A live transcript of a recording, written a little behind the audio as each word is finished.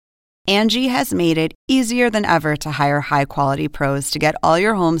Angie has made it easier than ever to hire high-quality pros to get all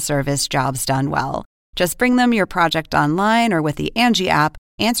your home service jobs done well. Just bring them your project online or with the Angie app,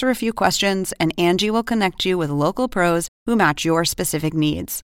 answer a few questions, and Angie will connect you with local pros who match your specific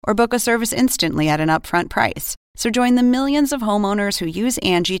needs. Or book a service instantly at an upfront price. So join the millions of homeowners who use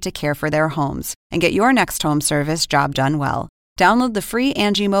Angie to care for their homes and get your next home service job done well. Download the free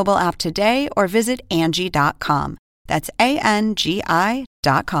Angie mobile app today or visit Angie.com. That's ANGI.com.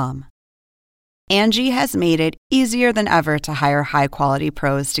 Angie has made it easier than ever to hire high-quality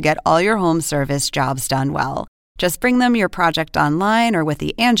pros to get all your home service jobs done well. Just bring them your project online or with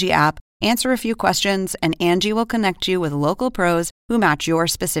the Angie app, answer a few questions, and Angie will connect you with local pros who match your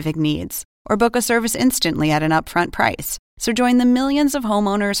specific needs. Or book a service instantly at an upfront price. So join the millions of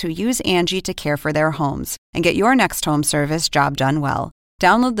homeowners who use Angie to care for their homes and get your next home service job done well.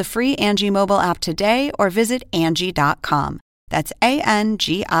 Download the free Angie mobile app today or visit Angie.com. That's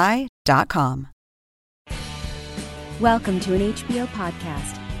ANGI.com. Welcome to an HBO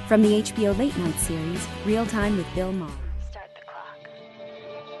podcast from the HBO Late Night series, Real Time with Bill Maher. Start the clock.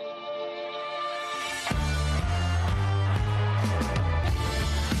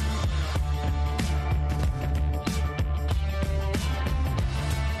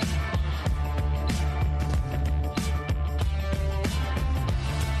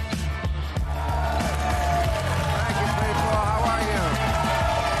 Thank you, people. How are you?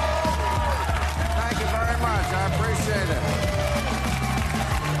 Thank you very much. I appreciate it.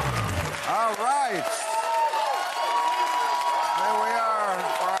 All right. Here we are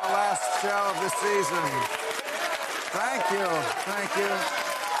for our last show of the season. Thank you. Thank you.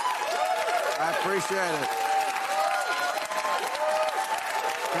 I appreciate it.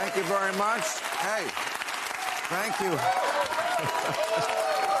 Thank you very much. Hey, thank you.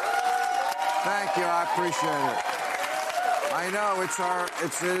 Thank you. I appreciate it. I know it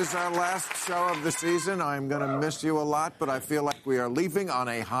is our last show of the season. I'm going to miss you a lot, but I feel like we are leaving on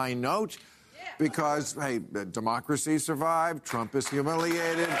a high note because, hey, democracy survived. Trump is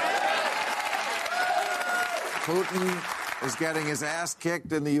humiliated. Putin is getting his ass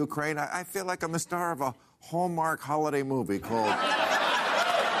kicked in the Ukraine. I feel like I'm the star of a Hallmark holiday movie called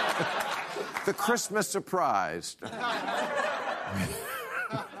The Christmas Surprise.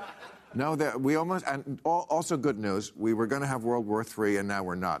 No, we almost, and also good news, we were going to have World War III, and now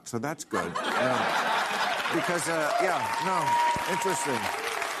we're not. So that's good. Because, interesting.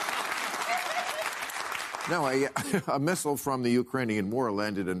 No, a missile from the Ukrainian war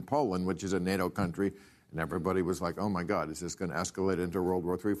landed in Poland, which is a NATO country, and everybody was like, oh, my God, is this going to escalate into World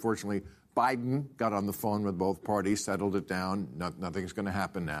War III? Fortunately, Biden got on the phone with both parties, settled it down. Nothing's going to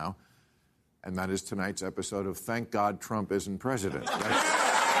happen now. And that is tonight's episode of Thank God Trump Isn't President.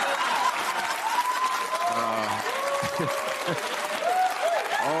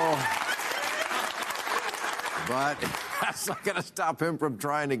 But that's not going to stop him from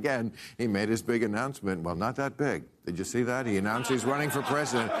trying again. He made his big announcement. Well, not that big. Did you see that? He announced he's running for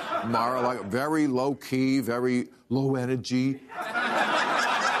president. Like very low key, very low energy.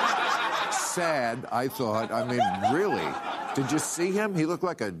 Sad, I thought. I mean, really. Did you see him? He looked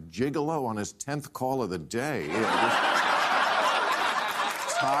like a gigolo on his 10th call of the day.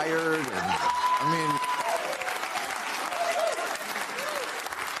 Tired and,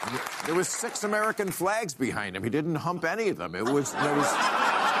 there was 6 American flags behind him. He didn't hump any of them. There was no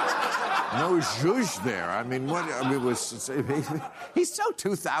zhuzh there. He's so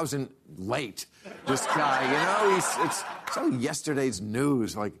 2000 late, this guy, it's so yesterday's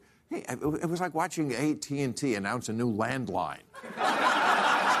news. Like, hey, it was like watching AT&T announce a new landline.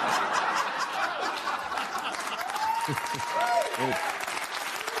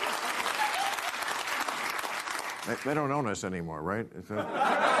 They don't own us anymore, right?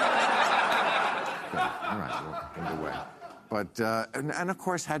 All right, well, underway. But, and of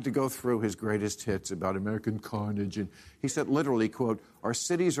course, had to go through his greatest hits about American carnage. And he said, literally, quote, our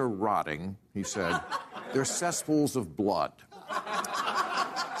cities are rotting, he said. They're cesspools of blood.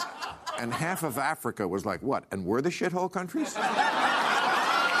 And half of Africa was like, what? And we're the shithole countries?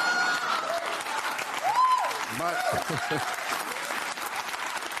 But...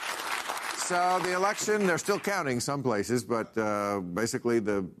 So the election, they're still counting some places, but basically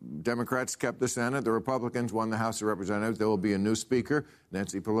the Democrats kept the Senate. The Republicans won the House of Representatives. There will be a new speaker.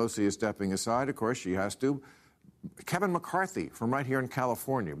 Nancy Pelosi is stepping aside. Of course, she has to. Kevin McCarthy from right here in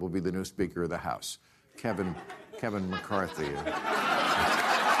California will be the new Speaker of the House. Kevin McCarthy.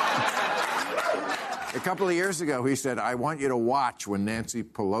 A couple of years ago, he said, I want you to watch when Nancy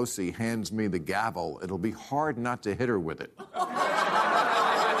Pelosi hands me the gavel. It'll be hard not to hit her with it.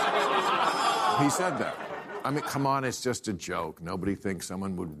 He said that. I mean, come on, it's just a joke. Nobody thinks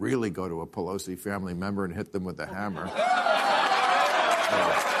someone would really go to a Pelosi family member and hit them with a hammer.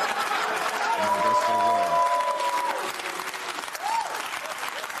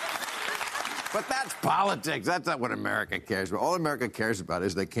 But that's politics. That's not what America cares about. All America cares about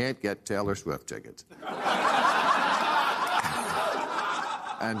is they can't get Taylor Swift tickets.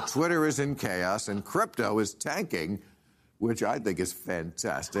 And Twitter is in chaos, and crypto is tanking, which I think is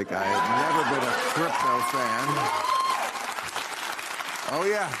fantastic. I have never been a crypto fan. Oh,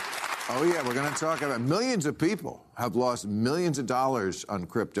 yeah, we're going to talk about millions of people have lost millions of dollars on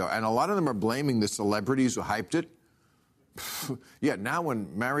crypto, and a lot of them are blaming the celebrities who hyped it. Yeah, now when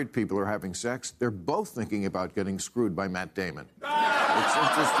married people are having sex, they're both thinking about getting screwed by Matt Damon. It's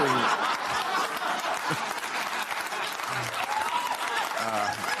interesting.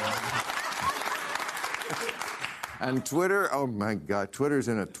 And Twitter, oh my God, Twitter's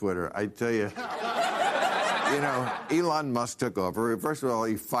in a Twitter. I tell you, Elon Musk took over. First of all,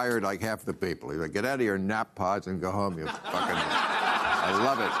 he fired like half the people. He's like, get out of your nap pods and go home, you fucking... I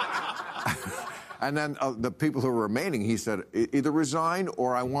love it. And then the people who are remaining, he said, either resign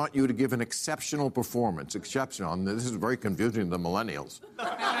or I want you to give an exceptional performance. Exceptional. And this is very confusing to the millennials.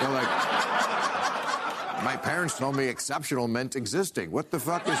 They're like, my parents told me exceptional meant existing. What the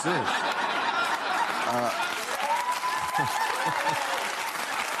fuck is this?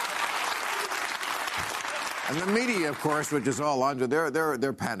 And the media, of course, which is all under,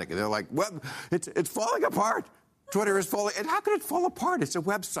 they're panicking. They're like, well, it's falling apart. Twitter is falling. And how could it fall apart? It's a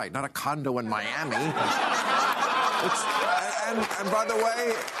website, not a condo in Miami. And by the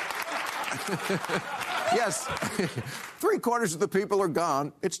way, yes, 3/4 of the people are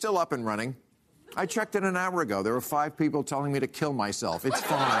gone. It's still up and running. I checked it an hour ago. There were 5 people telling me to kill myself. It's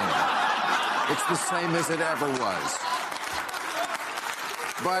fine. It's the same as it ever was.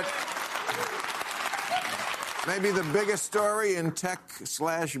 But maybe the biggest story in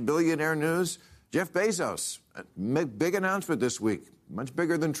tech/billionaire news, Jeff Bezos. Big announcement this week, much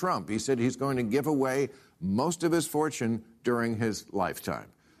bigger than Trump. He said he's going to give away most of his fortune during his lifetime.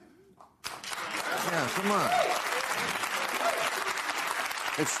 Yeah, come on.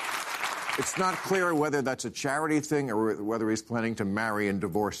 It's not clear whether that's a charity thing or whether he's planning to marry and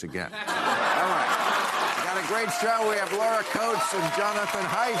divorce again. All right. We got a great show. We have Laura Coates and Jonathan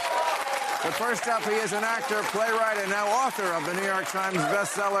Haidt. But first up, he is an actor, playwright, and now author of the New York Times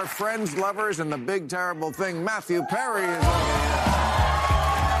bestseller, Friends, Lovers, and the Big Terrible Thing. Matthew Perry is over here.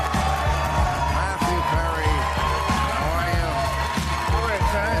 Matthew Perry, how are you? All right,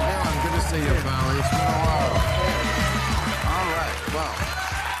 how you doing? Good to see you, pal. It's been a while. All right, well,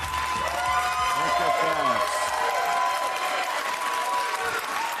 look at that.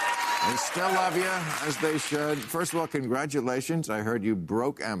 They still love you, as they should. First of all, congratulations. I heard you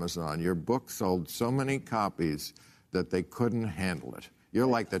broke Amazon. Your book sold so many copies that they couldn't handle it. You're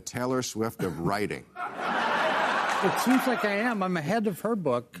like the Taylor Swift of writing. It seems like I am. I'm ahead of her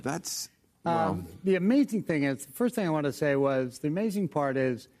book. That's... the amazing thing is, the first thing I want to say was, the amazing part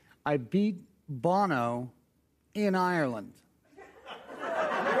is, I beat Bono in Ireland.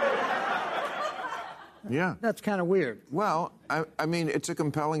 Yeah. That's kind of weird. Well, I mean, it's a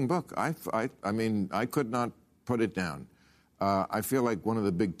compelling book. I mean, I could not put it down. I feel like one of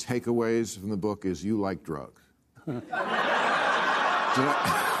the big takeaways from the book is you like drugs. I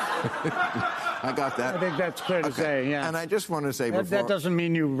got that. I think that's clear to say, yeah. And I just want to say that doesn't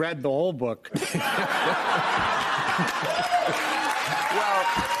mean you read the whole book. Well,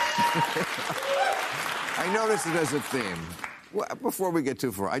 I noticed it as a theme. Well, before we get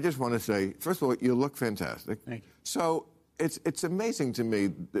too far, I just want to say, first of all, you look fantastic. Thank you. So it's amazing to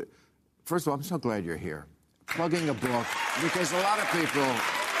me. First of all, I'm so glad you're here, plugging a book, because a lot of people,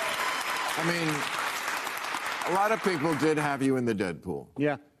 a lot of people did have you in the dead pool.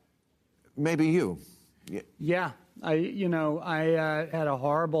 Yeah. Maybe you. Yeah. I had a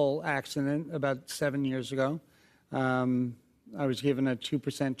horrible accident about 7 years ago. I was given a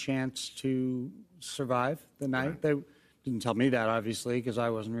 2% chance to survive the night. Right. They didn't tell me that, obviously, because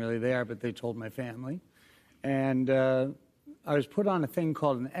I wasn't really there, but they told my family. And I was put on a thing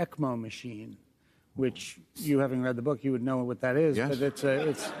called an ECMO machine, which, you having read the book, you would know what that is. Yes. But it's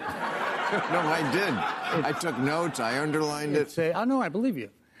No, I did. I took notes. I underlined it. Oh, no, I believe you.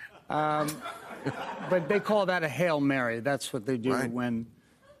 But they call that a Hail Mary. That's what they do when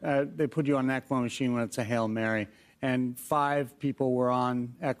they put you on an ECMO machine when it's a Hail Mary. And 5 people were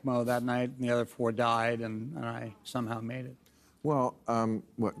on ECMO that night, and the other 4 died, and I somehow made it. Well,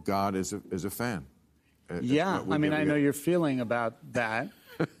 God is a fan. Yeah, I know your feeling about that.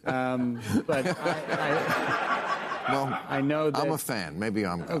 But Well, I know that I'm a fan. Maybe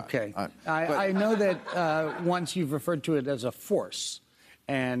I'm God. Okay. I know that once you've referred to it as a force,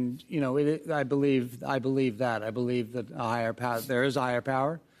 and I believe that. I believe that a higher power. There is a higher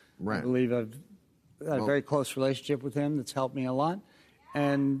power. Right. I believe I've had a very close relationship with him that's helped me a lot.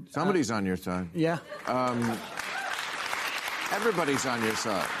 And somebody's on your side. Yeah. Everybody's on your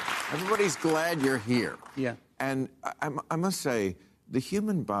side. Everybody's glad you're here. Yeah. And I must say, the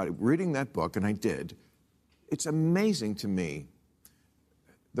human body, reading that book, and I did, it's amazing to me,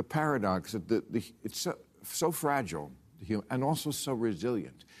 the paradox that it's so fragile, and also so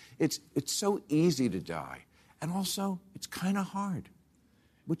resilient. It's so easy to die, and also it's kind of hard,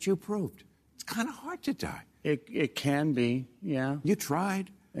 which you proved. It's kind of hard to die. It can be, yeah. You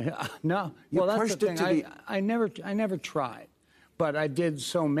tried. No. You well, pushed that's the it thing. to I never tried. But I did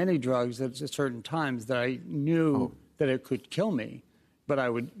so many drugs at certain times that I knew that it could kill me, but I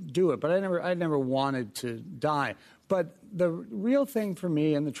would do it. But I never wanted to die. But the real thing for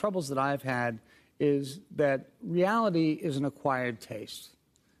me and the troubles that I've had is that reality is an acquired taste.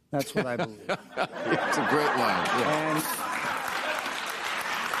 That's what I believe. It's a great line. Yeah. And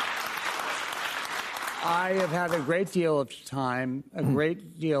I have had a great deal of time, a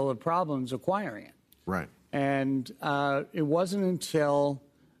great deal of problems acquiring it. Right. And it wasn't until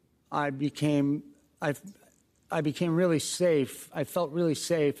I became really safe. I felt really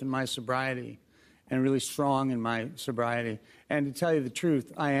safe in my sobriety and really strong in my sobriety. And to tell you the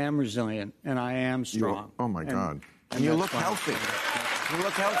truth, I am resilient and I am strong. Oh, my God. And you look healthy. You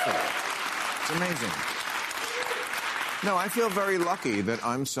look healthy. It's amazing. No, I feel very lucky that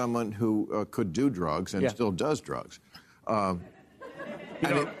I'm someone who could do drugs and still does drugs. You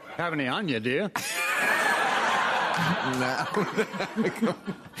don't have any on you, do you? No.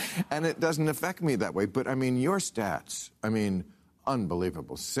 And it doesn't affect me that way. But, I mean, your stats,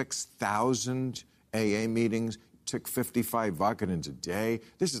 unbelievable. 6,000 AA meetings, took 55 Vicodins a day.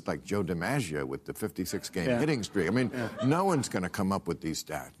 This is like Joe DiMaggio with the 56-game hitting streak. No one's going to come up with these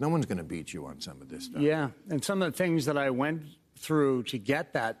stats. No one's going to beat you on some of this stuff. Yeah, and some of the things that I went through to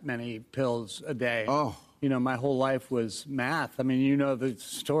get that many pills a day. Oh. My whole life was math. The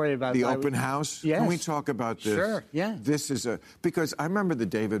story about the open house. Yes. Can we talk about this? Sure. Yeah. This is because I remember the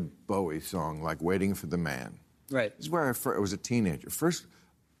David Bowie song, like "Waiting for the Man." Right. This is where I was a teenager. First,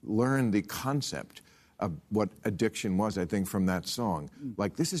 learned the concept of what addiction was. I think from that song.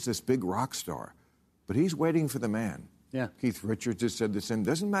 Like, this is this big rock star, but he's waiting for the man. Yeah. Keith Richards just said the same.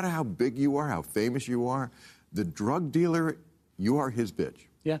 Doesn't matter how big you are, how famous you are, the drug dealer, you are his bitch.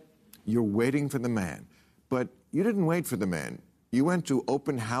 Yeah. You're waiting for the man. But you didn't wait for the man. You went to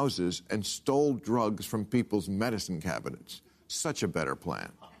open houses and stole drugs from people's medicine cabinets. Such a better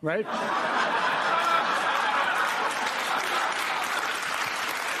plan. Right?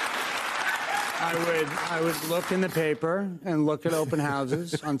 I would look in the paper and look at open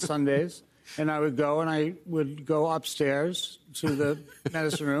houses on Sundays, and I would go upstairs to the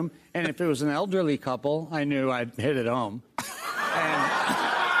medicine room, and if it was an elderly couple, I knew I'd hit it home.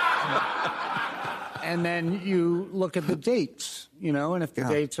 And then you look at the dates, and if the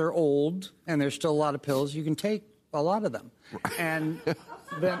dates are old and there's still a lot of pills, you can take a lot of them. And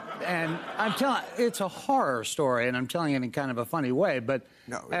I'm telling, it's a horror story, and I'm telling it in kind of a funny way. But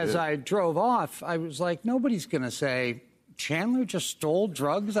as I drove off, I was like, nobody's going to say, Chandler just stole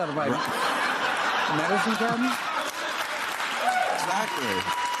drugs out of my medicine cabinet?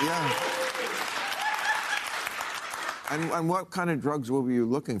 Exactly. Yeah. And what kind of drugs were you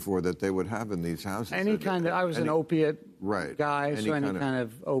looking for that they would have in these houses? I was an opiate guy, so any kind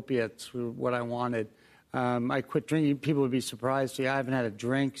of opiates were what I wanted. I quit drinking. People would be surprised. I haven't had a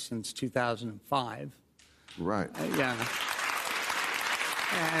drink since 2005. Right. Yeah.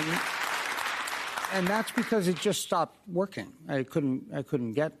 And that's because it just stopped working. I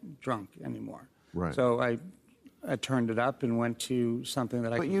couldn't get drunk anymore. Right. So I turned it up and went to something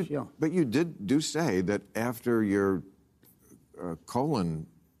that I could feel. But you do say that after your colon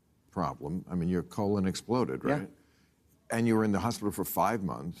problem, your colon exploded, right? Yeah. And you were in the hospital for 5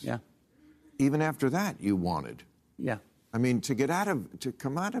 months. Yeah. Even after that, you wanted. Yeah. To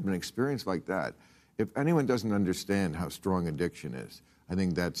come out of an experience like that, if anyone doesn't understand how strong addiction is, I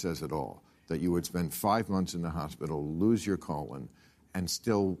think that says it all. That you would spend 5 months in the hospital, lose your colon, and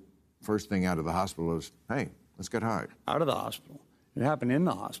still, first thing out of the hospital is, hey, let's get high. Out of the hospital. It happened in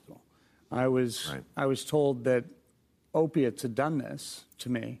the hospital. I was told that opiates had done this to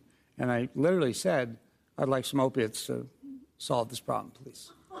me, and I literally said, I'd like some opiates to solve this problem,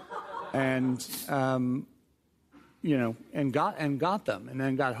 please. And got them, and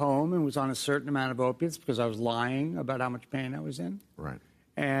then got home and was on a certain amount of opiates because I was lying about how much pain I was in. Right.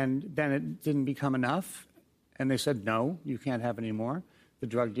 And then it didn't become enough, And they said, no, you can't have any more. The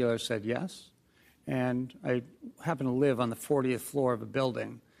drug dealer said yes. And I happened to live on the 40th floor of a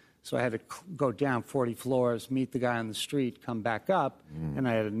building. So I had to go down 40 floors, meet the guy on the street, come back up. And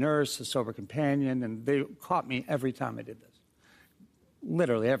I had a nurse, a sober companion, and they caught me every time I did this.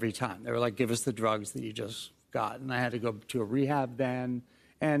 Literally every time. They were like, give us the drugs that you just got. And I had to go to a rehab then.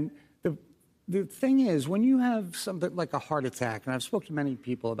 And the thing is, when you have something like a heart attack, and I've spoken to many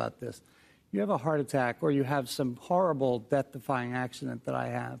people about this, you have a heart attack or you have some horrible death-defying accident that I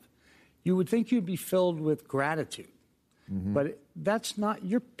have, you would think you'd be filled with gratitude. But that's not,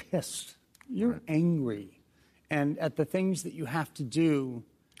 you're pissed. You're angry. And at the things that you have to do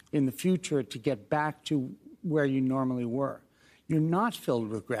in the future to get back to where you normally were. You're not filled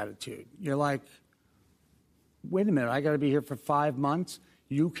with gratitude. You're like, wait a minute, I got to be here for 5 months.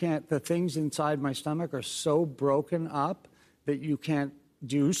 You can't, the things inside my stomach are so broken up that you can't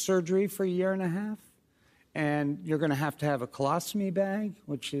do surgery for a year and a half. And you're going to have a colostomy bag,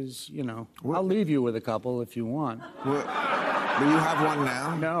 which is, you know, I'll leave you with a couple if you want. Well, do you have one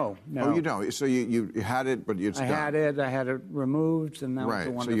now? No. Oh, you don't? So you had it, but it's done. I had it removed, and that was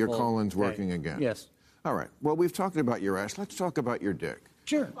a wonderful so your colon's working again. Yes. All right. Well, we've talked about your ass. Let's talk about your dick.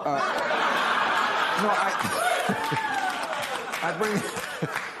 Sure.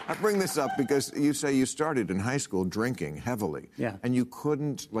 I bring this up because you say you started in high school drinking heavily. Yeah. And you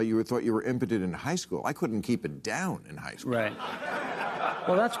couldn't, like you thought you were impotent in high school. I couldn't keep it down in high school. Right.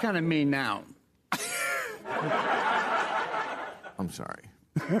 Well, that's kind of me now. I'm sorry.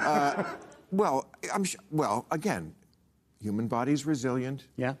 Well, again, human body's resilient.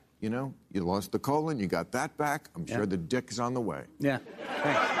 Yeah. You know, you lost the colon, you got that back. I'm sure the dick is on the way. Yeah.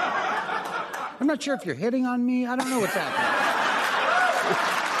 Thanks. I'm not sure if you're hitting on me. I don't know what's happening.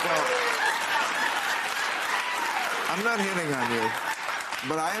 Well, I'm not hitting on you,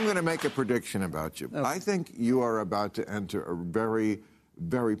 but I am going to make a prediction about you. Okay. I think you are about to enter a very,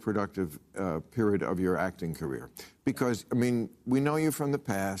 very productive period of your acting career. Because, I mean, we know you from the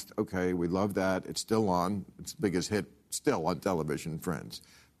past. Okay, we love that. It's still on. It's the biggest hit still on television, Friends.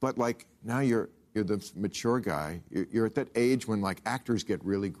 But, like, now you're the mature guy. You're at that age when, like, actors get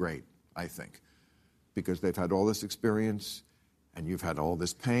really great, I think, because they've had all this experience. And you've had all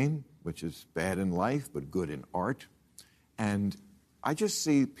this pain, which is bad in life, but good in art. And I just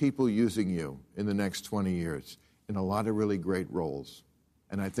see people using you in the next 20 years in a lot of really great roles.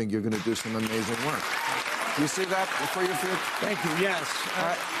 And I think you're going to do some amazing work. Do you see that before you feel? Thank you, yes.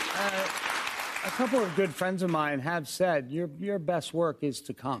 A couple of good friends of mine have said your best work is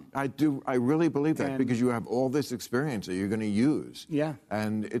to come. I do. I really believe that because you have all this experience that you're going to use. Yeah.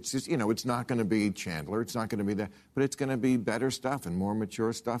 And it's just, you know, it's not going to be Chandler. It's not going to be that. But it's going to be better stuff and more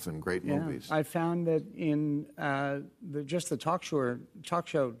mature stuff and great movies. I found that in the talk show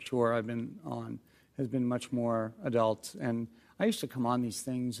tour I've been on has been much more adult. And I used to come on these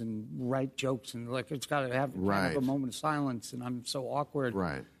things and write jokes and like it's got to have a moment of silence and I'm so awkward.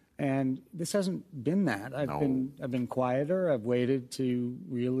 Right. And this hasn't been that. I've been quieter. I've waited to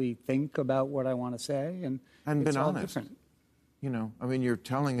really think about what I want to say, and it's been all honest. different. You know, I mean, you're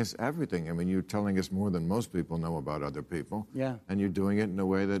telling us everything. I mean, you're telling us more than most people know about other people. Yeah. And you're doing it in a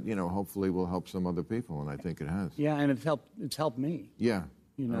way that, you know, hopefully will help some other people, and I think it has. Yeah, and it's helped me. Yeah.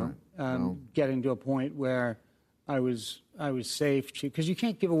 You know, getting to a point where I was safe to, because you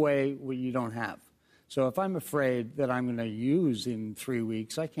can't give away what you don't have. So if I'm afraid that I'm going to use in 3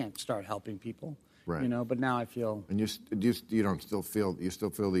 weeks, I can't start helping people. Right. You know, but now I feel. And you still feel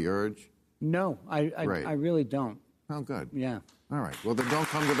the urge? No, I really don't. Oh, good. Yeah. All right. Well, then don't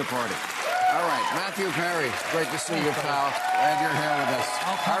come to the party. All right, Matthew Perry, great to see you, pal. Glad you're here with us.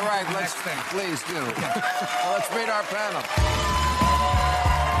 All right, please do. Well, let's meet our panel.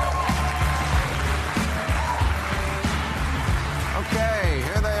 Okay,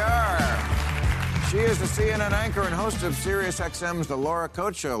 here they are. She is the CNN anchor and host of SiriusXM's The Laura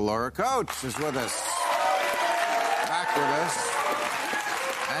Coates Show. Laura Coates is with us. Back with us.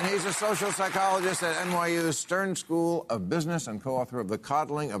 And he's a social psychologist at NYU's Stern School of Business and co-author of The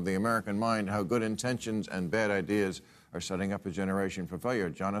Coddling of the American Mind, How Good Intentions and Bad Ideas Are Setting Up a Generation for Failure.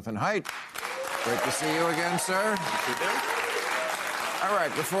 Jonathan Haidt, great to see you again, sir. Thank you. All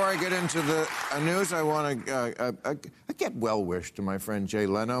right, before I get into the news, I want to get well-wished to my friend Jay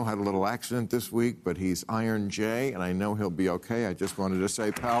Leno. Had a little accident this week, but he's Iron Jay, and I know he'll be okay. I just wanted to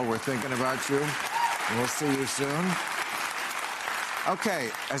say, pal, we're thinking about you, and we'll see you soon. Okay,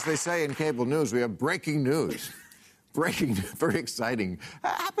 as they say in cable news, we have breaking news. Breaking, very exciting.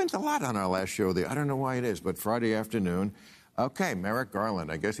 Happened a lot on our last show. I don't know why it is, but Friday afternoon, Okay, Merrick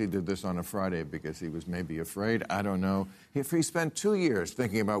Garland. I guess he did this on a Friday because he was maybe afraid. I don't know. He spent 2 years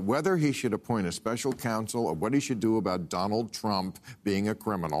thinking about whether he should appoint a special counsel or what he should do about Donald Trump being a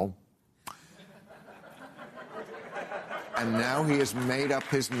criminal. And now he has made up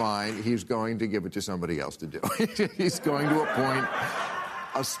his mind. He's going to give it to somebody else to do. He's going to appoint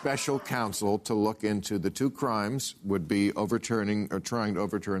a special counsel to look into the two crimes, would be overturning or trying to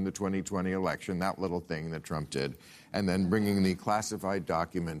overturn the 2020 election, that little thing that Trump did, and then bringing the classified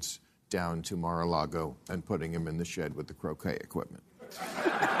documents down to Mar-a-Lago and putting him in the shed with the croquet equipment.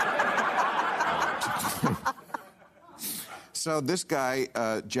 So this guy,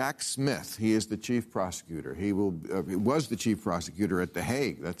 Jack Smith, he is the chief prosecutor. He was the chief prosecutor at The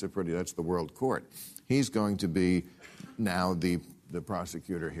Hague. That's the world court. He's going to be now the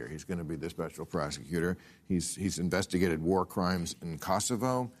prosecutor here. He's going to be the special prosecutor. He's investigated war crimes in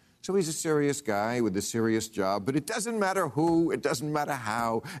Kosovo. So he's a serious guy with a serious job. But it doesn't matter who, it doesn't matter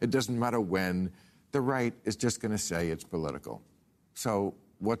how, it doesn't matter when. The right is just going to say it's political. So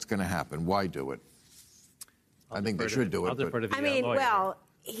what's going to happen? Why do it? I think they should do it. Well,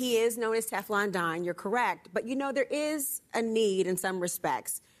 he is known as Teflon Don. You're correct. But, there is a need in some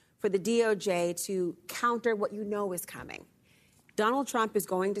respects for the DOJ to counter what you know is coming. Donald Trump is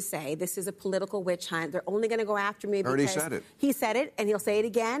going to say this is a political witch hunt. They're only going to go after me because... Already said it. He said it, and he'll say it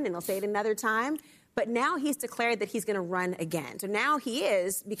again, and he'll say it another time. But now he's declared that he's going to run again. So now he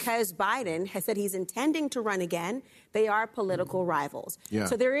is, because Biden has said he's intending to run again, they are political rivals. Yeah.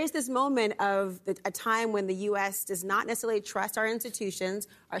 So there is this moment of a time when the U.S. does not necessarily trust our institutions,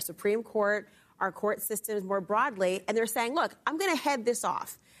 our Supreme Court, our court systems more broadly, and they're saying, look, I'm going to head this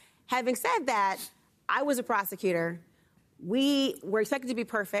off. Having said that, I was a prosecutor. We were expected to be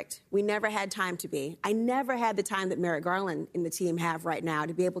perfect. We never had time to be. I never had the time that Merrick Garland and the team have right now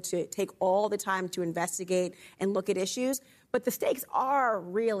to be able to take all the time to investigate and look at issues. But the stakes are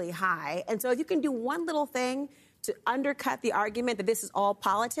really high. And so if you can do one little thing to undercut the argument that this is all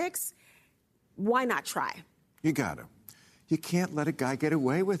politics, why not try? You got to. You can't let a guy get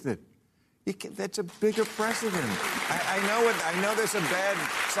away with it. That's a bigger precedent. I know there's a bad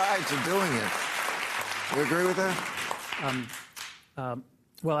side to doing it. You agree with that?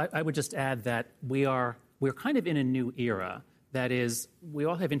 Well, I would just add that we're kind of in a new era. That is, we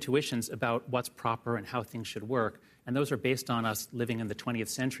all have intuitions about what's proper and how things should work, and those are based on us living in the 20th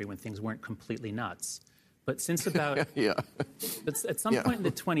century when things weren't completely nuts. But since about... But at some point in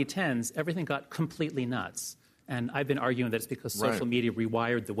the 2010s, everything got completely nuts. And I've been arguing that it's because social media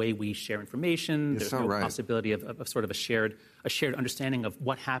rewired the way we share information. There's no possibility of sort of a shared understanding of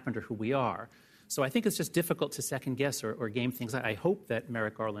what happened or who we are. So I think it's just difficult to second-guess or game things. I hope that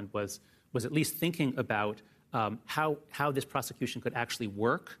Merrick Garland was at least thinking about how this prosecution could actually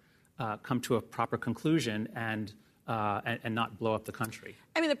work, come to a proper conclusion, and not blow up the country.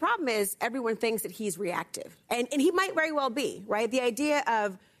 I mean, the problem is everyone thinks that he's reactive. And he might very well be, right? The idea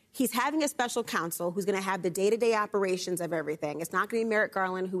of he's having a special counsel who's going to have the day-to-day operations of everything. It's not going to be Merrick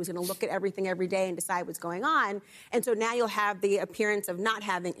Garland who's going to look at everything every day and decide what's going on. And so now you'll have the appearance of not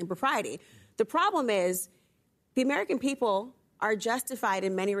having impropriety. The problem is the American people are justified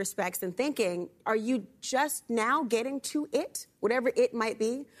in many respects in thinking, are you just now getting to it, whatever it might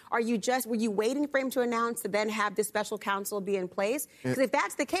be? Were you waiting for him to announce to then have this special counsel be in place? Because if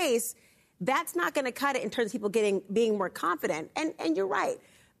that's the case, that's not going to cut it in terms of people being more confident. And you're right.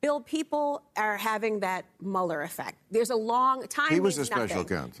 Bill, people are having that Mueller effect. There's a long time. He was a nothing. special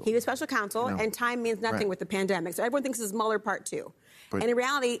counsel. He was special counsel, and time means nothing with the pandemic. So everyone thinks this is Mueller Part 2. And in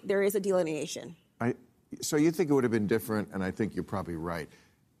reality, there is a delineation. So you think it would have been different, and I think you're probably right,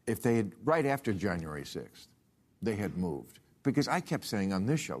 if they had, right after January 6th, they had moved. Because I kept saying on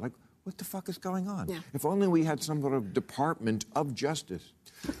this show, like, what the fuck is going on? Yeah. If only we had some sort of Department of Justice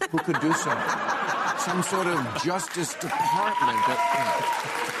who could do something. Some sort of Justice Department.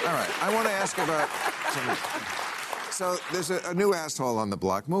 All right, I want to ask about something. So there's a new asshole on the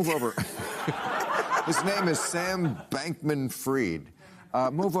block. Move over. His name is Sam Bankman-Fried.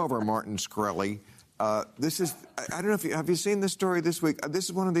 Move over, Martin Shkreli. This is, I don't know have you seen this story this week? This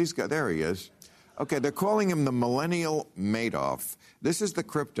is one of these guys. There he is. Okay, they're calling him the Millennial Madoff. This is the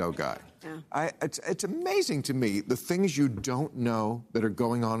crypto guy. Yeah. It's amazing to me the things you don't know that are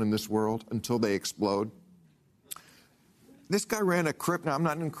going on in this world until they explode. This guy ran a crypto. Now, I'm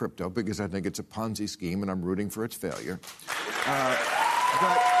not in crypto because I think it's a Ponzi scheme and I'm rooting for its failure.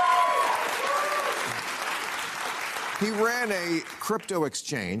 But he ran a crypto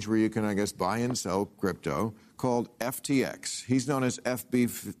exchange where you can, I guess, buy and sell crypto called FTX. He's known as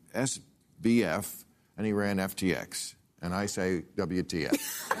SBF, and he ran FTX. And I say WTF.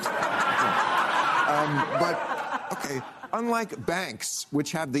 But, okay, unlike banks,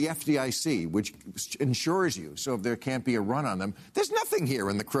 which have the FDIC, which insures you, so if there can't be a run on them, there's nothing here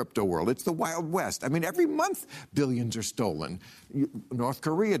in the crypto world. It's the Wild West. I mean, every month billions are stolen. North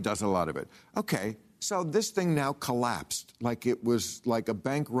Korea does a lot of it. Okay, so this thing now collapsed like it was like a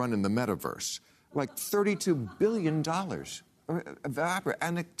bank run in the metaverse. Like $32 billion.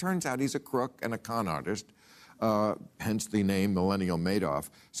 And it turns out he's a crook and a con artist, hence the name Millennial Madoff.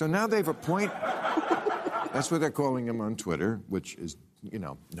 So now they've appointed... That's what they're calling him on Twitter, which is,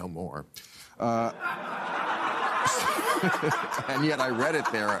 no more. And yet I read it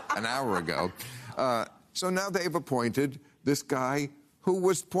there an hour ago. So now they've appointed this guy who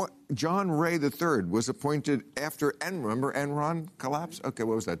was... John Ray III was appointed after remember Enron collapsed? Okay,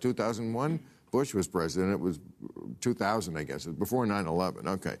 what was that, 2001? Bush was president. It was 2000, I guess. It was before 9/11.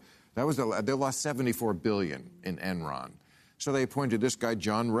 Okay. They lost $74 billion in Enron. So they appointed this guy,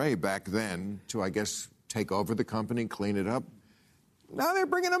 John Ray, back then to, I guess, take over the company, clean it up. Now they're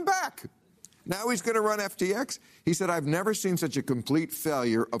bringing him back. Now he's going to run FTX. He said, I've never seen such a complete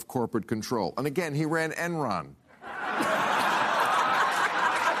failure of corporate control. And again, he ran Enron.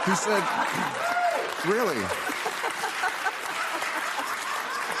 He said, really?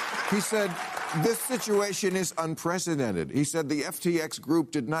 He said, this situation is unprecedented. He said the FTX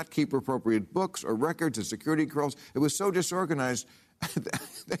group did not keep appropriate books or records of security controls. It was so disorganized,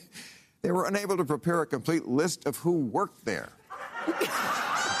 they were unable to prepare a complete list of who worked there.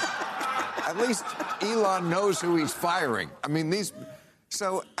 At least Elon knows who he's firing. I mean,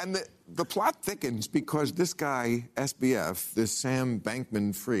 and the plot thickens because this guy, SBF, this Sam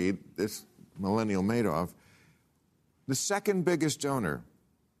Bankman-Fried, this Millennial Madoff, the second biggest donor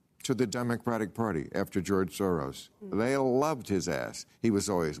to the Democratic Party after George Soros. They loved his ass. He was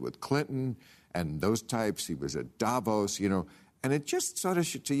always with Clinton and those types. He was at Davos, And it just sort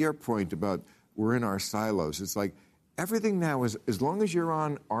of, to your point about we're in our silos, it's like everything now is, as long as you're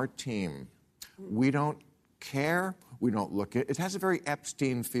on our team, we don't care, we don't look at it. It has a very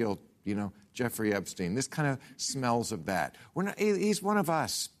Epstein feel, Jeffrey Epstein. This kind of smells of that. He's one of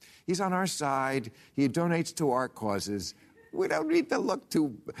us. He's on our side. He donates to our causes. We don't need to look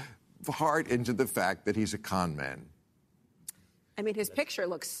too hard into the fact that he's a con man. I mean, his picture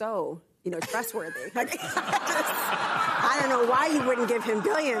looks so, trustworthy. I don't know why you wouldn't give him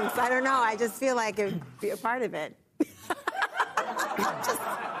billions. I don't know. I just feel like it would be a part of it.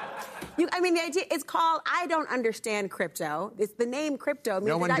 The idea is called, I don't understand crypto. It's the name crypto.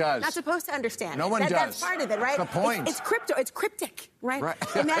 No one does. Not supposed to understand. No one does. That's part of it, right? The point. It's crypto. It's cryptic, right?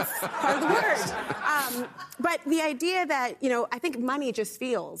 And that's part of the word. But the idea that, I think money just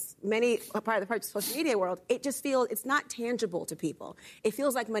feels, part of the social media world, it just feels, it's not tangible to people. It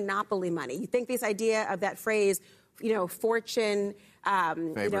feels like monopoly money. You think this idea of that phrase, fortune...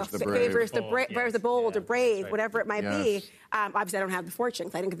 favors the bold or brave, right. whatever it might be. Obviously, I don't have the fortune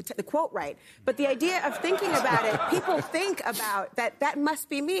because I didn't get the quote right. But the idea of thinking about it, people think about that must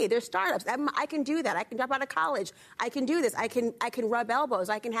be me. There's startups. I can do that. I can drop out of college. I can do this. I can rub elbows.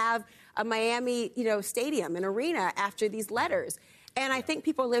 I can have a Miami, stadium, an arena after these letters. And I think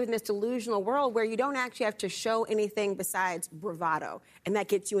people live in this delusional world where you don't actually have to show anything besides bravado. And that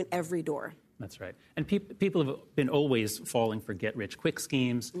gets you in every door. That's right. And people have been always falling for get-rich-quick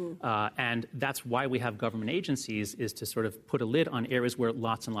schemes, and that's why we have government agencies, is to sort of put a lid on areas where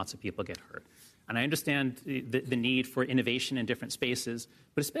lots and lots of people get hurt. And I understand the need for innovation in different spaces,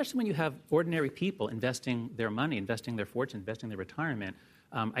 but especially when you have ordinary people investing their money, investing their fortune, investing their retirement,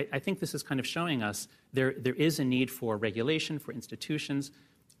 I think this is kind of showing us there is a need for regulation, for institutions.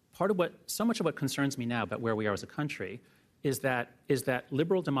 So much of what concerns me now about where we are as a country is that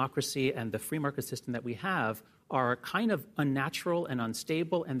liberal democracy and the free market system that we have are kind of unnatural and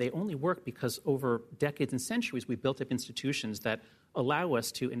unstable, and they only work because over decades and centuries we built up institutions that allow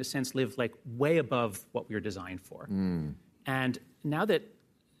us to, in a sense, live like way above what we were designed for. And now that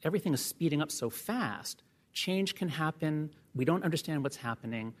everything is speeding up so fast, change can happen, we don't understand what's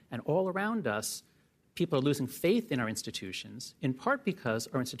happening, and all around us, people are losing faith in our institutions, in part because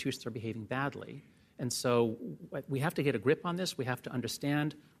our institutions are behaving badly. And so we have to get a grip on this. We have to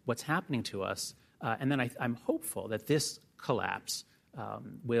understand what's happening to us. And then I'm hopeful that this collapse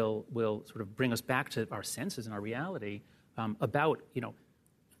will sort of bring us back to our senses and our reality about,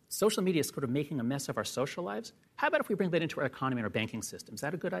 social media is sort of making a mess of our social lives. How about if we bring that into our economy and our banking system? Is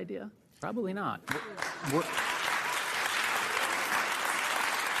that a good idea? Probably not.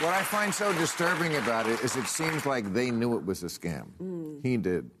 What I find so disturbing about it is it seems like they knew it was a scam. He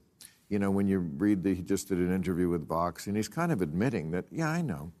did. When you read he just did an interview with Vox, and he's kind of admitting that, yeah, I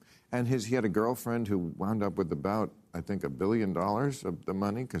know. And he had a girlfriend who wound up with about, I think, $1 billion of the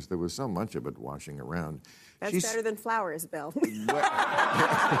money, because there was so much of it washing around. That's better than flowers, Bill.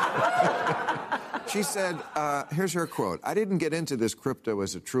 She said, here's her quote, "I didn't get into this crypto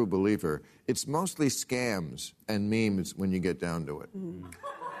as a true believer. It's mostly scams and memes when you get down to it." Mm.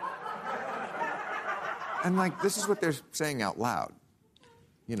 And, like, this is what they're saying out loud.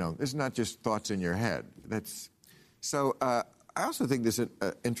 You know, this is not just thoughts in your head. So I also think there's an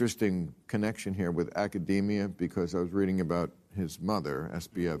interesting connection here with academia, because I was reading about his mother,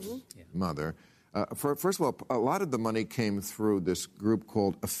 SBF's mother. First of all, a lot of the money came through this group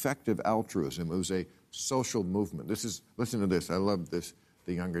called Effective Altruism. It was a social movement. Listen to this. I love this,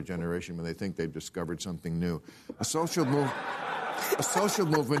 the younger generation, when they think they've discovered something new. A social movement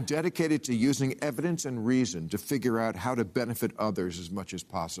dedicated to using evidence and reason to figure out how to benefit others as much as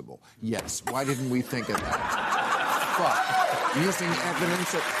possible. Yes, why didn't we think of that? Fuck. Using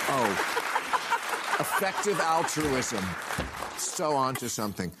evidence effective altruism. So on to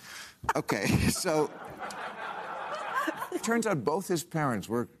something. Okay, so it turns out both his parents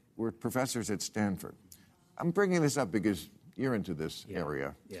were professors at Stanford. I'm bringing this up because you're into this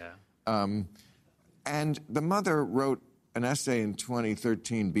area. Yeah. And the mother wrote an essay in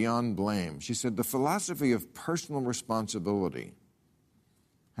 2013, Beyond Blame. She said, "The philosophy of personal responsibility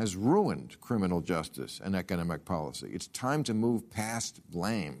has ruined criminal justice and economic policy. It's time to move past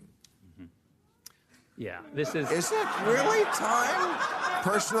blame." Mm-hmm. Yeah, this is... Is it really time?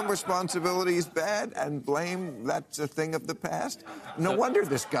 Personal responsibility is bad, and blame, that's a thing of the past? No wonder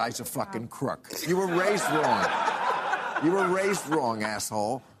this guy's a fucking crook. You were raised wrong. You were raised wrong,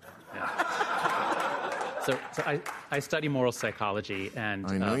 asshole. Yeah. So I study moral psychology, and...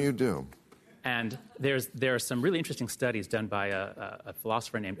 I know you do. And there are some really interesting studies done by a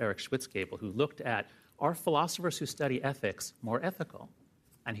philosopher named Eric Schwitzgebel, who looked at, are philosophers who study ethics more ethical?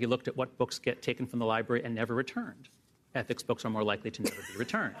 And he looked at what books get taken from the library and never returned. Ethics books are more likely to never be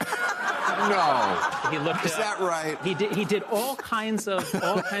returned. No. Is that right? He did all kinds of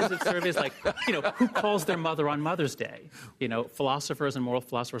surveys, like, who calls their mother on Mother's Day? Philosophers and moral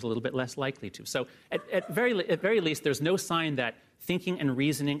philosophers are a little bit less likely to. So at very least, there's no sign that thinking and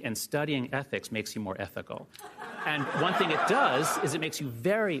reasoning and studying ethics makes you more ethical. And one thing it does is it makes you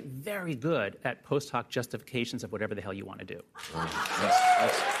very, very good at post hoc justifications of whatever the hell you want to do.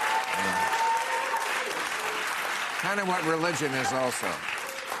 That's kind of what religion is also.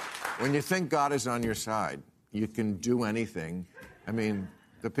 When you think God is on your side, you can do anything. I mean,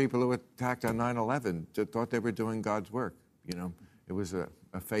 the people who attacked on 9/11 thought they were doing God's work. It was a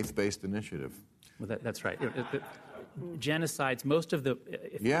faith-based initiative. Well, that's right. Genocides, most of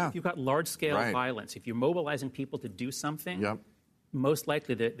if you've got large-scale violence, if you're mobilizing people to do something, most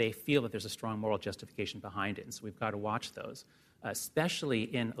likely they feel that there's a strong moral justification behind it. And so we've got to watch those, especially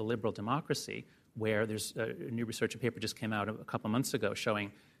in a liberal democracy, where there's a new research paper just came out a couple of months ago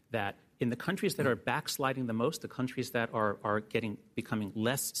showing that in the countries that are backsliding the most, the countries that are becoming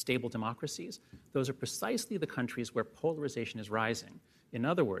less stable democracies, those are precisely the countries where polarization is rising. In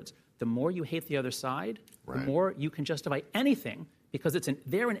other words, the more you hate the other side, the more you can justify anything, because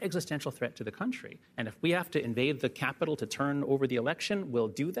they're an existential threat to the country. And if we have to invade the Capitol to turn over the election, we'll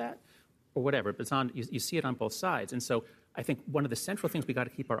do that, or whatever. But you see it on both sides. And so I think one of the central things we got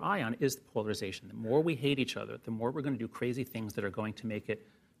to keep our eye on is the polarization. The more we hate each other, the more we're going to do crazy things that are going to make it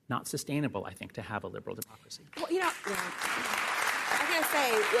not sustainable, I think, to have a liberal democracy. Well, I'm going to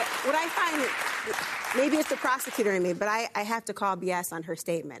say, what I find, maybe it's the prosecutor in me, but I have to call BS on her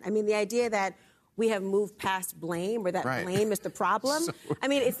statement. I mean, the idea that we have moved past blame, or that blame is the problem. I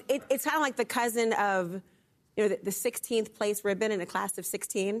mean, it's kind of like the cousin of, the 16th place ribbon in a class of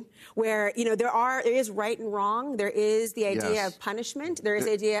 16, where, there is right and wrong. There is the idea of punishment. There is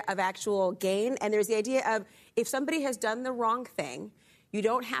the idea of actual gain. And there's the idea of, if somebody has done the wrong thing, you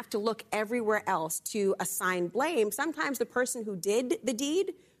don't have to look everywhere else to assign blame. Sometimes the person who did the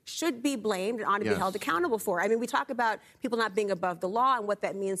deed should be blamed and ought to be held accountable for. I mean, we talk about people not being above the law and what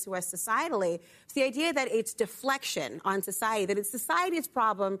that means to us societally. It's the idea that it's deflection on society, that it's society's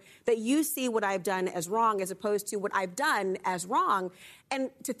problem that you see what I've done as wrong as opposed to what I've done as wrong. And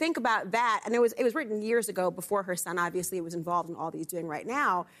to think about that, and it was written years ago before her son obviously was involved in all that he's doing right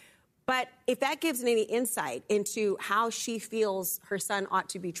now. But if that gives any insight into how she feels her son ought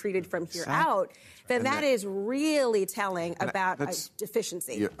to be treated from here out, then that is really telling about a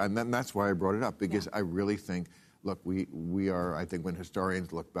deficiency. Yeah, and then that's why I brought it up, because I really think, look, we are, I think when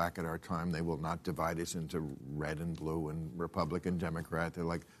historians look back at our time, they will not divide us into red and blue and Republican, Democrat. They're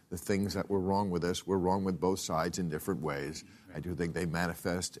like, the things that were wrong with us were wrong with both sides in different ways. I do think they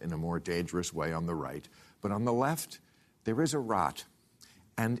manifest in a more dangerous way on the right. But on the left, there is a rot.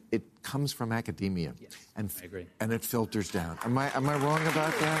 And it comes from academia. Yes, and I agree. And it filters down. Am I wrong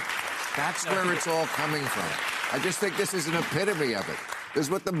about that? That's where it's all coming from. I just think this is an epitome of it. This is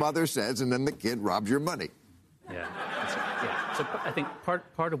what the mother says, and then the kid robs your money. Yeah. So I think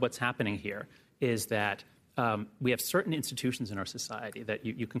part of what's happening here is that we have certain institutions in our society that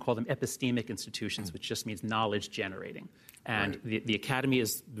you can call them epistemic institutions, which just means knowledge generating. And the academy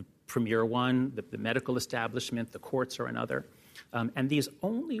is the premier one, the medical establishment, the courts are another. And these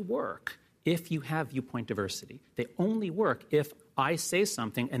only work if you have viewpoint diversity. They only work if I say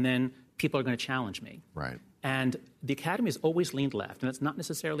something and then people are going to challenge me. Right. And the academy has always leaned left, and that's not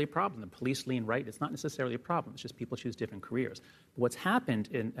necessarily a problem. The police lean right. It's not necessarily a problem. It's just people choose different careers. But what's happened,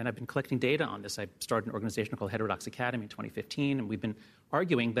 and I've been collecting data on this. I started an organization called Heterodox Academy in 2015, and we've been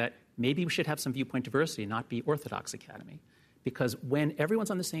arguing that maybe we should have some viewpoint diversity, not be Orthodox Academy. Because when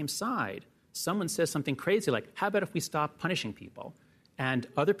everyone's on the same side, someone says something crazy like, how about if we stop punishing people? And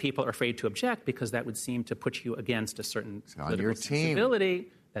other people are afraid to object because that would seem to put you against a certain political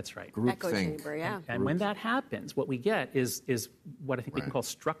sensibility. That's right. Echo chamber, yeah. And when that happens, what we get is what I think we can call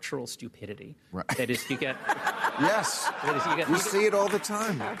structural stupidity. Right. That is, you get... Yes. You see it all the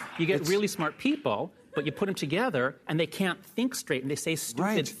time. You get really smart people, but you put them together, and they can't think straight, and they say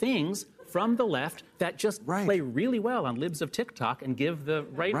stupid things from the left that just play really well on libs of TikTok and give the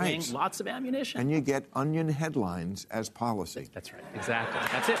right wing lots of ammunition. And you get onion headlines as policy. That's right. Exactly.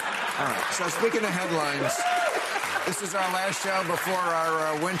 That's it. All right. So speaking of headlines... This is our last show before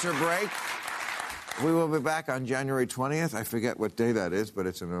our winter break. We will be back on January 20th. I forget what day that is, but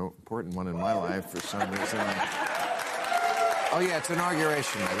it's an important one in my life for some reason. Oh, yeah, it's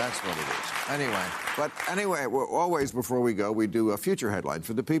Inauguration Day. That's what it is. Anyway, always before we go, we do a future headline.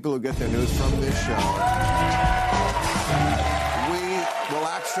 For the people who get their news from this show, we will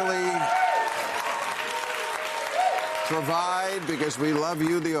actually... provide, because we love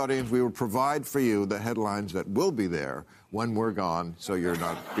you, the audience, we will provide for you the headlines that will be there when we're gone, so you're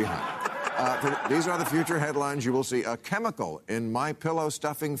not behind. These are the future headlines you will see. A chemical in my pillow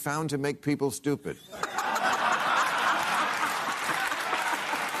stuffing found to make people stupid.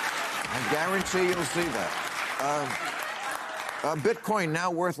 I guarantee you'll see that. Bitcoin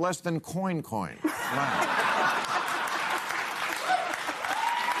now worth less than coin. Wow.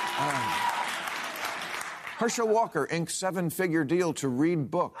 Herschel Walker inks 7-figure deal to read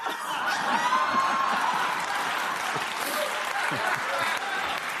book.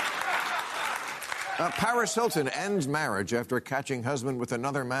 Paris Hilton ends marriage after catching husband with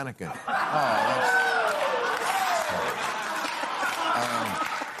another mannequin.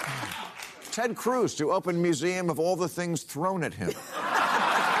 Ted Cruz to open museum of all the things thrown at him.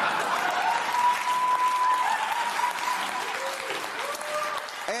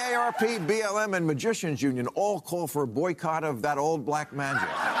 AARP, BLM, and Magicians Union all call for a boycott of that old black magic.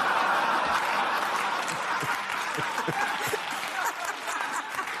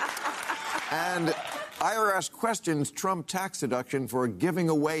 And IRS questions Trump tax deduction for giving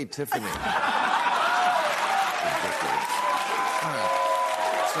away Tiffany.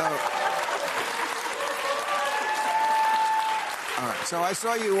 All right, so I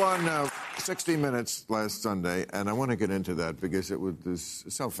saw you on 60 Minutes last Sunday, and I want to get into that because it was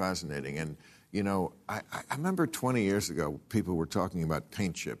so fascinating. And, you know, I remember 20 years ago, people were talking about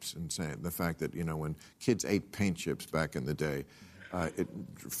paint chips and saying the fact that, you know, when kids ate paint chips back in the day, it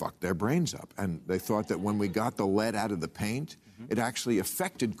fucked their brains up. And they thought that when we got the lead out of the paint, it actually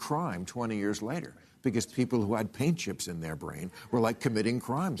affected crime 20 years later. Because people who had paint chips in their brain were like committing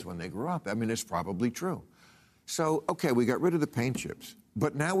crimes when they grew up. I mean, it's probably true. So, okay, we got rid of the paint chips,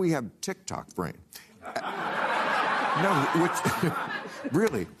 but now we have TikTok brain.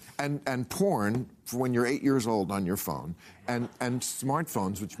 Really, and porn for when you're 8 years old on your phone, and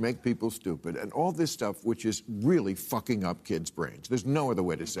smartphones which make people stupid, and all this stuff which is really fucking up kids' brains. There's no other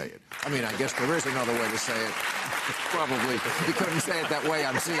way to say it. I mean, I guess there is another way to say it. Probably you couldn't say it that way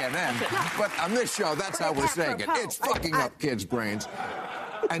on CNN, but on this show, that's how we're saying it. It's fucking up kids' brains.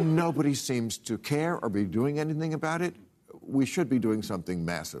 And nobody seems to care or be doing anything about it. We should be doing something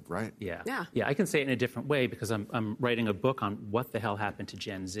massive, right? Yeah, I can say it in a different way because I'm writing a book on what the hell happened to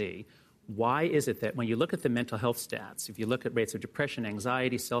Gen Z. Why is it that when you look at the mental health stats, if you look at rates of depression,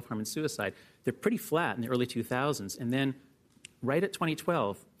 anxiety, self-harm, and suicide, they're pretty flat in the early 2000s. And then right at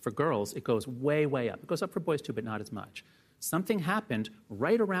 2012, for girls, it goes way, way up. It goes up for boys, too, but not as much. Something happened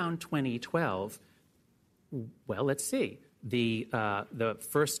right around 2012. Well, let's see. The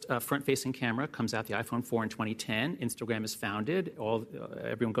first front-facing camera comes out, the iPhone 4 in 2010. Instagram is founded.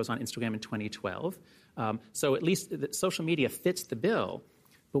 Everyone goes on Instagram in 2012. So at least social media fits the bill.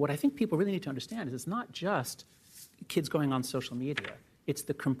 But what I think people really need to understand is it's not just kids going on social media. It's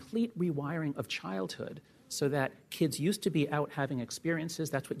the complete rewiring of childhood so that kids used to be out having experiences.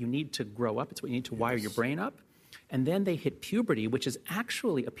 That's what you need to grow up. It's what you need to wire your brain up. And then they hit puberty, which is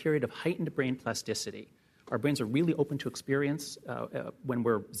actually a period of heightened brain plasticity. Our brains are really open to experience when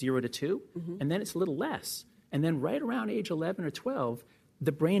we're 0 to 2, and then it's a little less. And then right around age 11 or 12,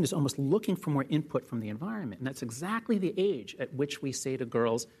 the brain is almost looking for more input from the environment. And that's exactly the age at which we say to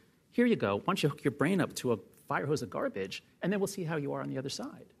girls, here you go, why don't you hook your brain up to a fire hose of garbage, and then we'll see how you are on the other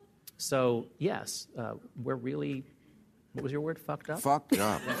side. So, yes, we're really, what was your word, fucked up? Fucked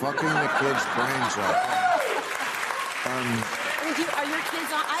up. Fucking the kids' brains up. Are your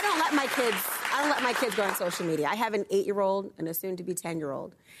kids on? I don't let my kids go on social media. I have an 8-year-old and a soon-to-be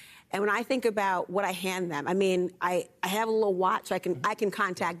 10-year-old. And when I think about what I hand them, I mean, I have a little watch. I can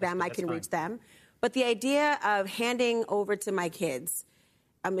contact them. I can reach them. But the idea of handing over to my kids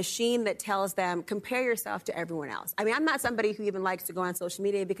a machine that tells them, compare yourself to everyone else. I mean, I'm not somebody who even likes to go on social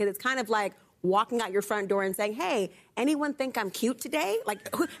media because it's kind of like walking out your front door and saying, hey, anyone think I'm cute today?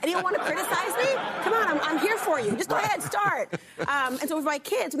 Like, anyone want to criticize me? Come on, I'm here for you. Just go ahead, start. And so with my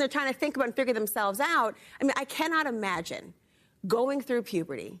kids, when they're trying to think about and figure themselves out, I mean, I cannot imagine going through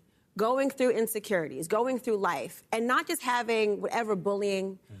puberty, going through insecurities, going through life, and not just having whatever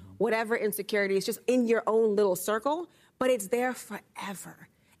bullying, whatever insecurities, just in your own little circle, but it's there forever.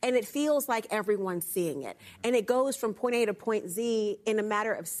 And it feels like everyone's seeing it. And it goes from point A to point Z in a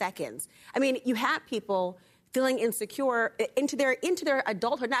matter of seconds. I mean, you have people feeling insecure into their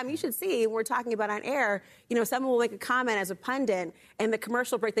adulthood. Now, I mean, you should see, we're talking about on air, you know, someone will make a comment as a pundit, and the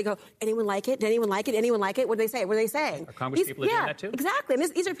commercial break, they go, anyone like it? Did anyone like it? Anyone like it? What do they say? What are they saying? Are Congress people doing that too? Exactly.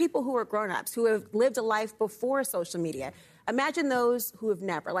 And these are people who are grown-ups, who have lived a life before social media. Imagine those who have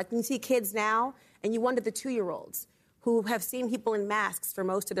never. Like, you see kids now, and you wonder the 2-year-olds who have seen people in masks for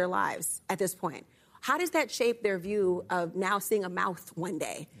most of their lives at this point. How does that shape their view of now seeing a mouth one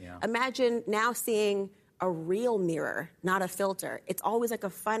day? Yeah. Imagine now seeing a real mirror, not a filter. It's always like a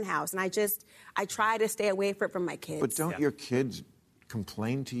fun house, and I try to stay away from my kids. But don't your kids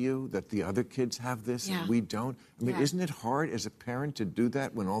complain to you that the other kids have this and we don't? I mean, isn't it hard as a parent to do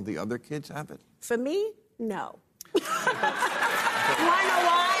that when all the other kids have it? For me, no. You want to know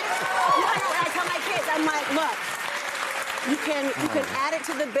why? I tell my kids, I'm like, look, you can add it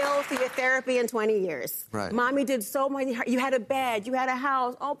to the bill for your therapy in 20 years. Right. Mommy did so many. You had a bed. You had a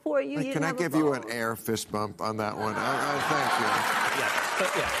house. Oh, poor you. Can I give you an air fist bump on that one? Thank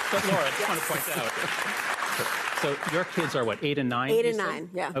you. But Laura, I just want to point out. So your kids are what, 8 and 9? 8 and 9,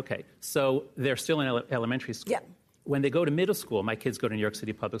 yeah. Okay, so they're still in elementary school. Yeah. When they go to middle school, my kids go to New York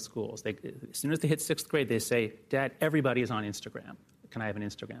City public schools. As soon as they hit 6th grade, they say, Dad, everybody is on Instagram. Can I have an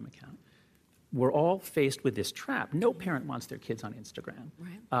Instagram account? We're all faced with this trap. No parent wants their kids on Instagram,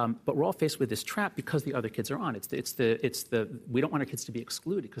 right. But we're all faced with this trap because the other kids are on. We don't want our kids to be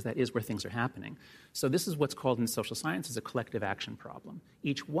excluded because that is where things are happening. So this is what's called in social sciences a collective action problem.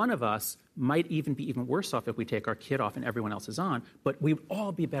 Each one of us might even be even worse off if we take our kid off and everyone else is on, but we would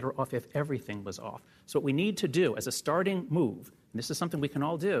all be better off if everything was off. So what we need to do as a starting move, and this is something we can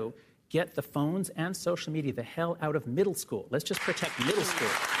all do, get the phones and social media the hell out of middle school. Let's just protect middle school.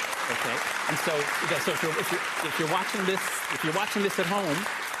 Okay, and so if you're watching this at home,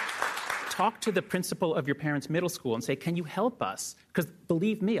 talk to the principal of your parents' middle school and say, "Can you help us?" Because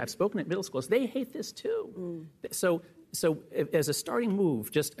believe me, I've spoken at middle schools; they hate this too. So as a starting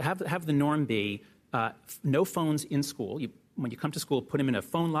move, just have the norm be no phones in school. When you come to school, put them in a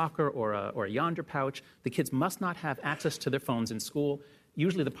phone locker or a yonder pouch. The kids must not have access to their phones in school.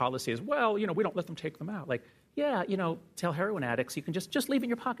 Usually, the policy is, well, we don't let them take them out. Like, yeah, tell heroin addicts you can just leave it in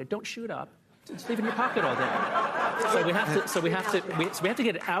your pocket. Don't shoot up. Just leave it in your pocket all day. So we have to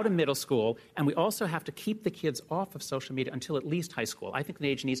get it out of middle school, and we also have to keep the kids off of social media until at least high school. I think the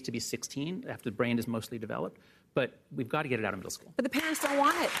age needs to be 16 after the brain is mostly developed, but we've got to get it out of middle school. But the parents don't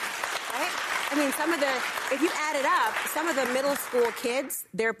want it, right? I mean, if you add it up, some of the middle school kids,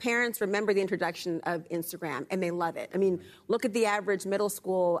 their parents remember the introduction of Instagram, and they love it. I mean, look at the average middle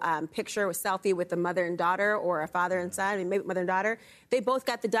school picture with selfie with a mother and daughter or a father and son, I mean, maybe mother and daughter. They both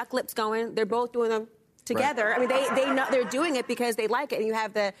got the duck lips going. They're both doing them together. Right. I mean, they know they're doing it because they like it, and you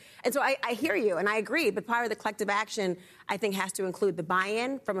have and so I hear you, and I agree, but part of the collective action, I think, has to include the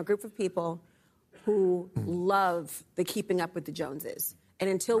buy-in from a group of people who love the keeping up with the Joneses. And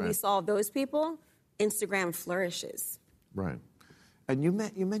until we solve those people, Instagram flourishes. Right. And you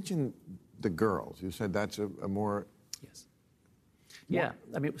mentioned the girls. You said that's a more... Yes. Yeah.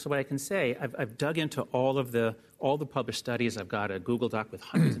 I mean, so what I can say, I've dug into all the published studies. I've got a Google Doc with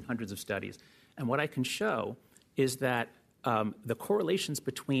hundreds and hundreds of studies. And what I can show is that the correlations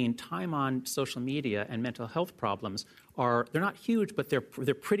between time on social media and mental health problems they're not huge, but they're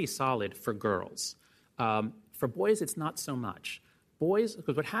pretty solid for girls. For boys, it's not so much. Boys,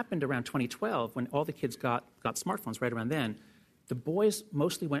 because what happened around 2012, when all the kids got smartphones right around then, the boys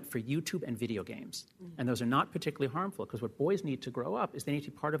mostly went for YouTube and video games. And those are not particularly harmful, because what boys need to grow up is they need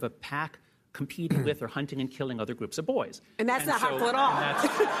to be part of a pack competing with or hunting and killing other groups of boys. And that's not harmful at all. That's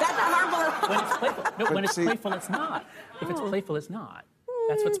not harmful at all. When it's playful. No, when it's playful, it's not. If it's playful, it's not.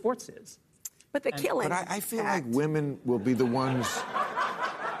 That's what sports is. But the killing. But I feel like women will be the ones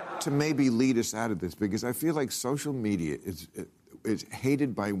to maybe lead us out of this, because I feel like social media is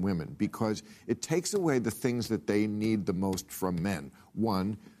hated by women because it takes away the things that they need the most from men.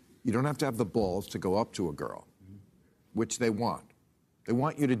 One, you don't have to have the balls to go up to a girl, which they want. They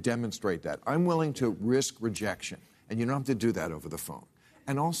want you to demonstrate that. I'm willing to risk rejection, and you don't have to do that over the phone.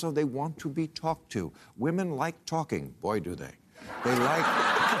 And also, they want to be talked to. Women like talking. Boy, do they. They like...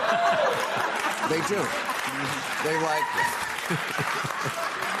 They do. They like it.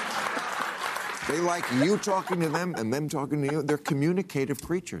 They like you talking to them and them talking to you. They're communicative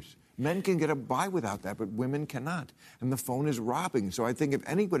creatures. Men can get by without that, but women cannot. And the phone is robbing. So I think if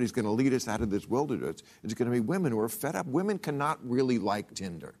anybody's going to lead us out of this wilderness, it's going to be women who are fed up. Women cannot really like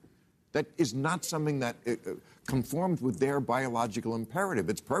Tinder. That is not something that conforms with their biological imperative.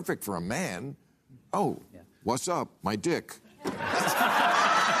 It's perfect for a man. Oh, what's up? My dick.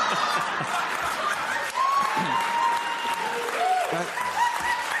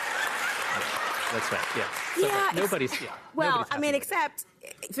 That's right, yeah. So nobody's Well, I mean, with except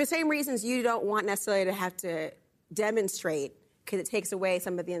for the same reasons you don't want necessarily to have to demonstrate, because it takes away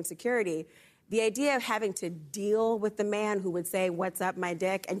some of the insecurity. The idea of having to deal with the man who would say, "What's up, my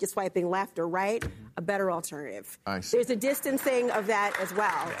dick?" and just swiping left or right, a better alternative. I see. There's a distancing of that as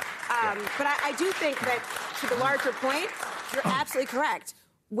well. But I do think that, to the larger point, you're absolutely correct.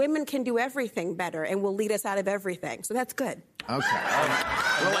 Women can do everything better and will lead us out of everything. So that's good. Okay.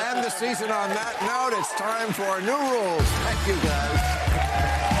 We'll end the season on that note. It's time for new rules. Thank you, guys.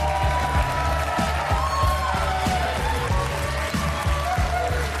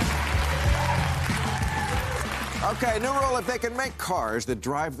 Okay, new rule: if they can make cars that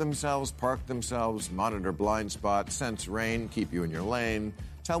drive themselves, park themselves, monitor blind spots, sense rain, keep you in your lane,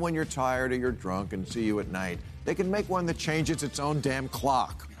 tell when you're tired or you're drunk, and see you at night, they can make one that changes its own damn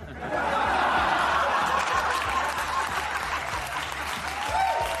clock.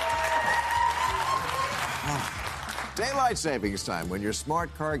 Daylight savings time, when your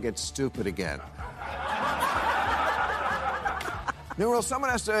smart car gets stupid again. New rule: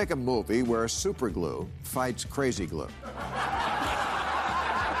 someone has to make a movie where super glue fights crazy glue.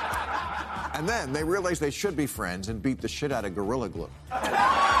 And then they realize they should be friends and beat the shit out of Gorilla Glue.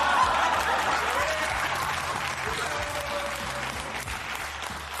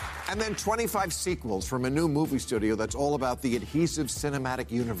 And then 25 sequels from a new movie studio that's all about the adhesive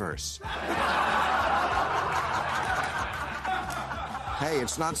cinematic universe. Hey,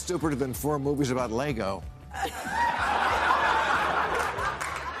 it's not stupider than 4 movies about Lego.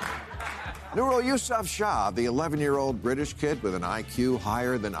 New rule: Yusuf Shah, the 11-year-old British kid with an IQ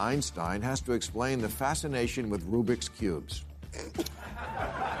higher than Einstein, has to explain the fascination with Rubik's Cubes.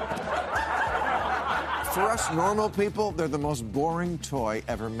 For us normal people, they're the most boring toy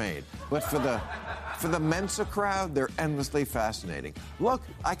ever made. But for the Mensa crowd, they're endlessly fascinating. Look,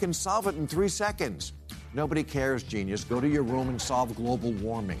 I can solve it in 3 seconds. Nobody cares, genius. Go to your room and solve global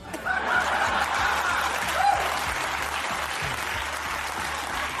warming.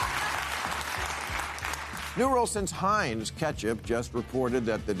 New rule: since Heinz Ketchup just reported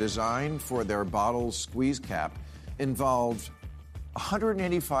that the design for their bottle's squeeze cap involved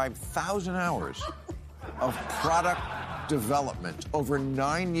 185,000 hours of product development over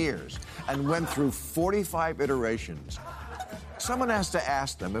 9 years and went through 45 iterations, someone has to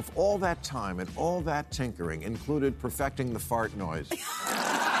ask them if all that time and all that tinkering included perfecting the fart noise.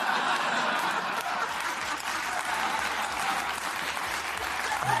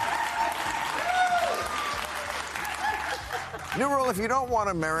 New rule: if you don't want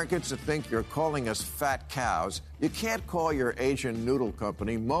Americans to think you're calling us fat cows, you can't call your Asian noodle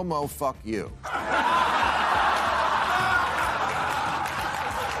company Momo Fuck You.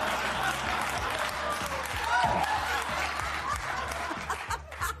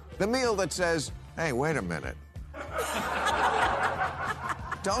 The meal that says, hey, wait a minute.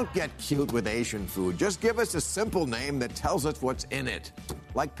 Don't get cute with Asian food. Just give us a simple name that tells us what's in it.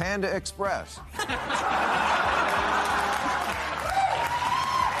 Like Panda Express.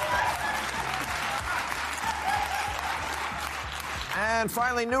 And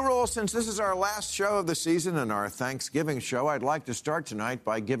finally, new rule: since this is our last show of the season and our Thanksgiving show, I'd like to start tonight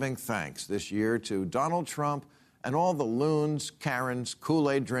by giving thanks this year to Donald Trump and all the loons, Karens,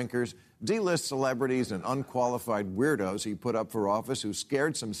 Kool-Aid drinkers, D-list celebrities and unqualified weirdos he put up for office who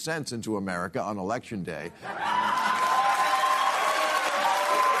scared some sense into America on Election Day.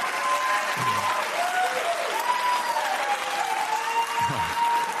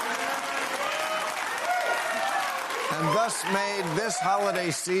 And thus made this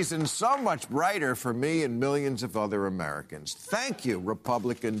holiday season so much brighter for me and millions of other Americans. Thank you,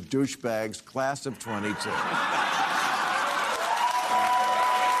 Republican douchebags, class of 22.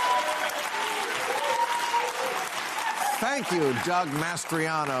 Thank you, Doug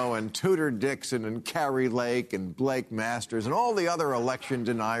Mastriano and Tudor Dixon and Carrie Lake and Blake Masters and all the other election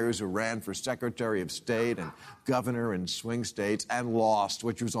deniers who ran for Secretary of State and governor in swing states and lost,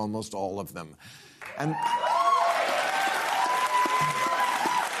 which was almost all of them. And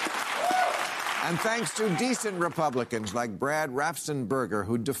thanks to decent Republicans like Brad Raffensperger,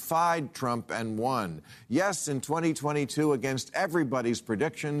 who defied Trump and won. Yes, in 2022, against everybody's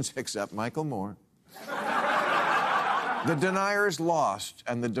predictions except Michael Moore. The deniers lost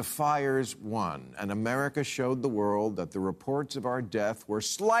and the defiers won, and America showed the world that the reports of our death were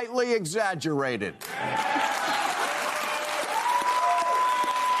slightly exaggerated.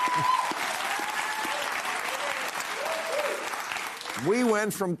 We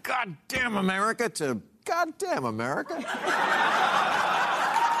went from goddamn America to goddamn America.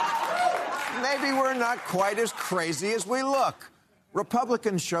 Maybe we're not quite as crazy as we look.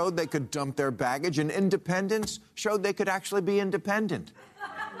 Republicans showed they could dump their baggage, and independents showed they could actually be independent.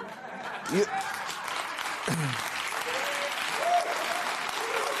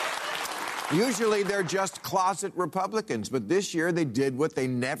 Usually they're just closet Republicans, but this year they did what they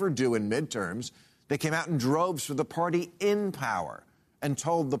never do in midterms. They came out in droves for the party in power and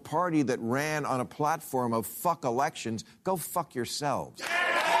told the party that ran on a platform of fuck elections, go fuck yourselves.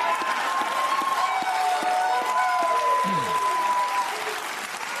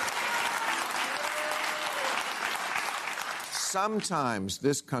 Sometimes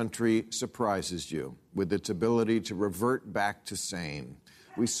this country surprises you with its ability to revert back to sane.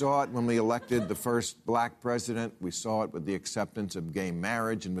 We saw it when we elected the first black president. We saw it with the acceptance of gay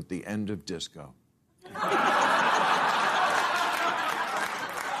marriage and with the end of disco.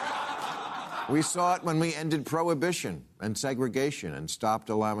 We saw it when we ended prohibition and segregation and stopped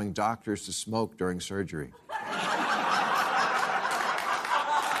allowing doctors to smoke during surgery.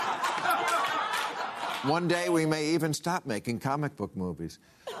 One day we may even stop making comic book movies.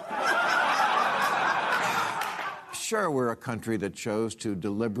 Sure, we're a country that chose to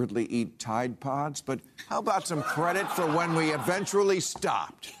deliberately eat Tide Pods, but how about some credit for when we eventually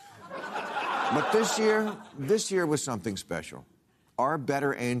stopped? But this year was something special. Our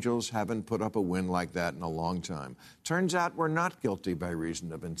better angels haven't put up a win like that in a long time. Turns out we're not guilty by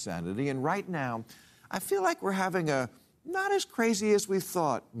reason of insanity, and right now, I feel like we're having a not as crazy as we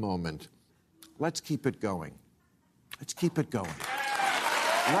thought moment. Let's keep it going. Let's keep it going.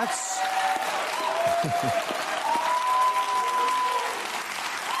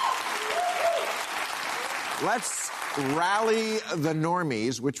 Let's rally the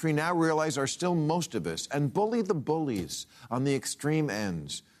normies, which we now realize are still most of us, and bully the bullies on the extreme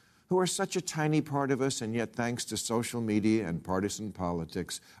ends, who are such a tiny part of us, and yet, thanks to social media and partisan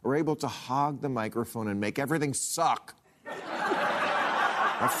politics, are able to hog the microphone and make everything suck.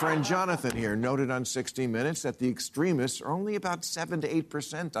 Our friend Jonathan here noted on 60 Minutes that the extremists are only about 7 to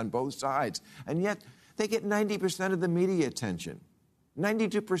 8% on both sides, and yet they get 90% of the media attention.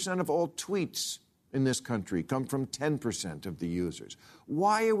 92% of all tweets in this country come from 10% of the users.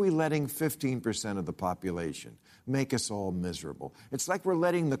 Why are we letting 15% of the population make us all miserable? It's like we're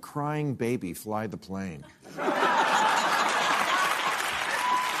letting the crying baby fly the plane.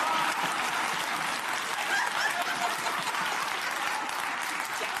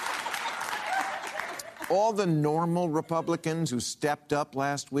 All the normal Republicans who stepped up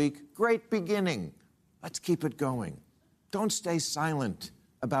last week, great beginning. Let's keep it going. Don't stay silent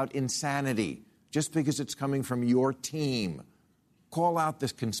about insanity just because it's coming from your team. Call out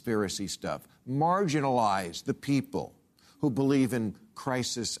this conspiracy stuff. Marginalize the people who believe in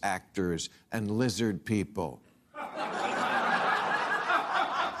crisis actors and lizard people.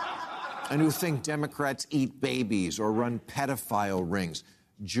 And who think Democrats eat babies or run pedophile rings.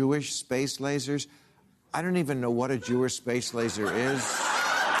 Jewish space lasers? I don't even know what a Jewish space laser is.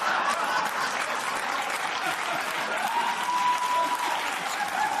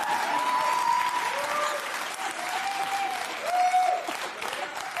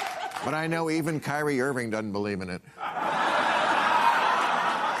 But I know even Kyrie Irving doesn't believe in it.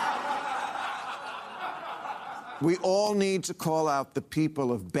 We all need to call out the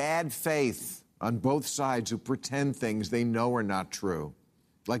people of bad faith on both sides who pretend things they know are not true.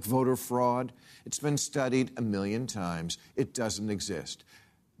 Like voter fraud, it's been studied 1,000,000 times. It doesn't exist.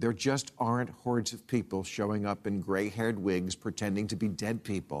 There just aren't hordes of people showing up in gray-haired wigs pretending to be dead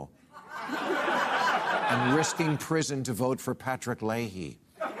people and risking prison to vote for Patrick Leahy.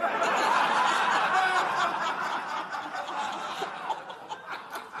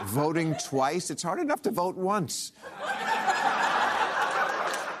 Voting twice, it's hard enough to vote once.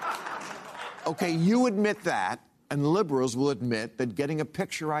 Okay, you admit that, and liberals will admit that getting a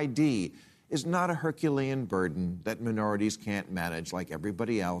picture ID is not a Herculean burden that minorities can't manage like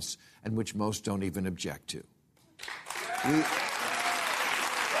everybody else, and which most don't even object to.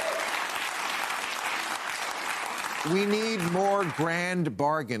 We need more grand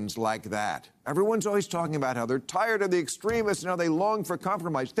bargains like that. Everyone's always talking about how they're tired of the extremists and how they long for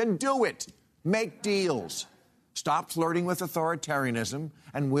compromise. Then do it. Make deals. Stop flirting with authoritarianism,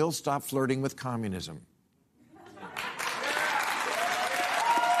 and we'll stop flirting with communism.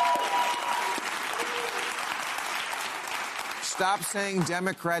 Stop saying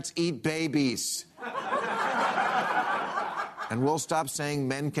Democrats eat babies. And we'll stop saying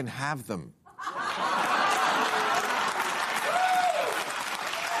men can have them.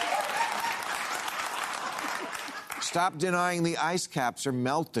 Stop denying the ice caps are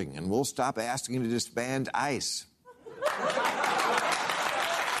melting, and we'll stop asking to disband ICE.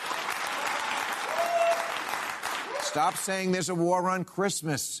 Stop saying there's a war on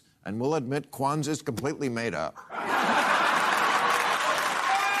Christmas, and we'll admit Kwanzaa's completely made up.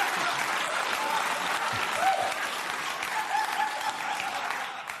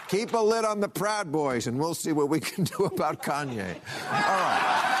 Keep a lid on the Proud Boys, and we'll see what we can do about Kanye. All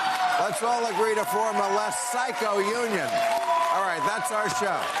right. Let's all agree to form a less psycho union. All right, that's our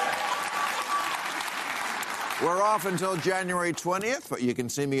show. We're off until January 20th, but you can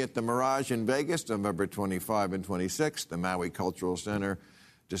see me at the Mirage in Vegas, November 25 and 26, the Maui Cultural Center,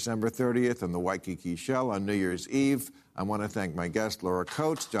 December 30th, and the Waikiki Shell on New Year's Eve. I want to thank my guests, Laura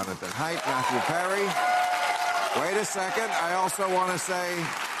Coates, Jonathan Haidt, Matthew Perry. Wait a second. I also want to say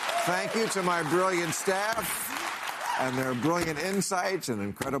thank you to my brilliant staff and their brilliant insights and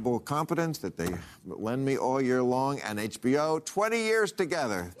incredible competence that they lend me all year long, and HBO, 20 years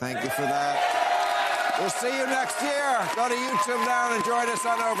together. Thank you for that. We'll see you next year. Go to YouTube now and join us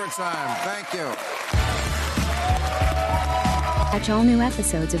on Overtime. Thank you. Catch all new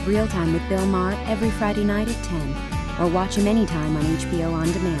episodes of Real Time with Bill Maher every Friday night at 10, or watch him anytime on HBO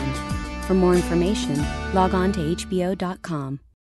On Demand. For more information, log on to HBO.com.